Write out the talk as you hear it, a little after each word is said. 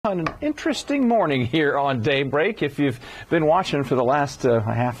An interesting morning here on Daybreak. If you've been watching for the last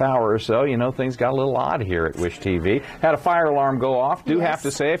half hour or so, you know things got a little odd here at Wish TV. Had a fire alarm go off. Do have to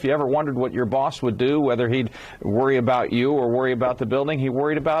say, if you ever wondered what your boss would do, whether he'd worry about you or worry about the building, he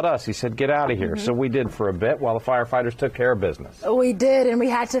worried about us. He said, get out of here. So we did for a bit while the firefighters took care of business. We did, and we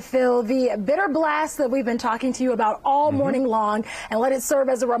had to fill the bitter blast that we've been talking to you about all morning long, and let it serve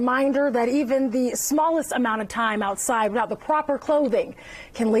as a reminder that even the smallest amount of time outside without the proper clothing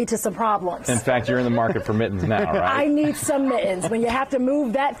can lead to some problems. In fact, you're in the market for mittens now, right? I need some mittens. When you have to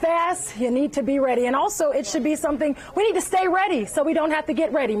move that fast, you need to be ready. And also, it should be something, we need to stay ready so we don't have to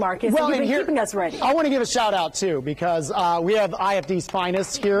get ready, Marcus. Well, You've been keeping us ready. I want to give a shout out, too, because we have IFD's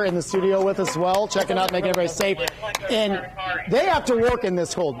finest here in the studio with us as well, checking out, making everybody safe. And they have to work in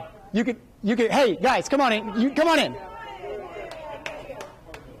this cold. You could, hey, guys, come on in. Come on in.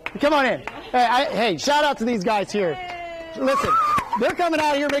 Come on in. Hey, shout out to these guys here. Listen, they're coming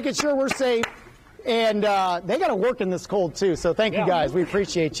out here making sure we're safe, and they got to work in this cold too. So thank you guys. We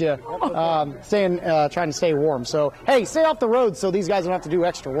appreciate you trying to stay warm. So hey, stay off the road so these guys don't have to do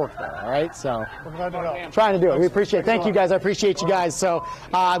extra work there. All right. So trying to do it. We appreciate it. Thank you guys. I appreciate you guys. So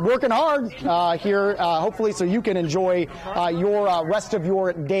working hard here, hopefully, so you can enjoy your rest of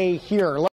your day here.